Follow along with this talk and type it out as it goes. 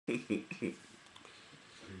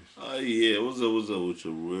Oh yeah, what's up with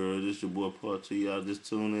your world? This your boy Partee. Y'all just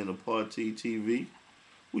tune in to PARTEETV.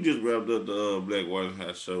 We just wrapped up the Black White and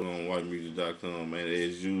Hot show on whitemusic.com, man,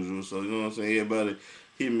 as usual. So you know what I'm saying? Everybody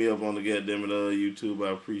hit me up on the goddamn YouTube.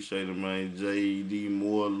 I appreciate it, man. JD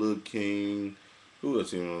Moore, Lil King. Who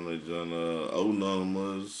else here on that John?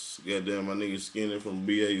 Anonymous. Goddamn, my nigga Skinny from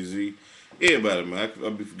BAZ. Everybody, man. I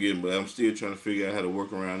be forgetting, but I'm still trying to figure out how to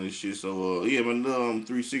work around this shit. So, yeah, my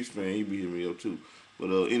 3-6 fan, he be hitting me up too. But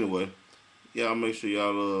anyway, y'all make sure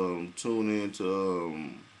y'all tune in to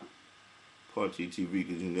Partee TV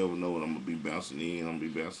because you never know when I'm gonna be bouncing in, I'm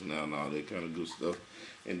gonna be bouncing out, and all that kind of good stuff.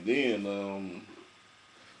 And then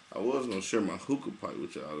I was gonna share my hookah pipe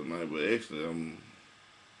with y'all tonight, but actually I'm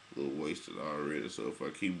a little wasted already. So if I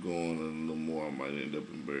keep going a little more, I might end up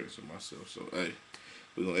embarrassing myself. So hey,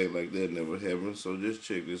 we're gonna act like that never happened. So just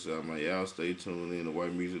check this out, man. Y'all stay tuned in to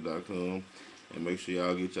whitemusic.com and make sure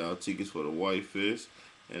y'all get y'all tickets for the White Fest.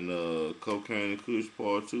 And Cocaine and Kush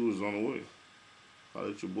Part 2 is on the way.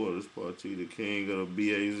 Holla at your boy, this Partee, the king of the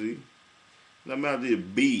BAZ. And I'm out there,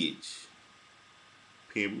 bitch.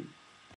 Pimp.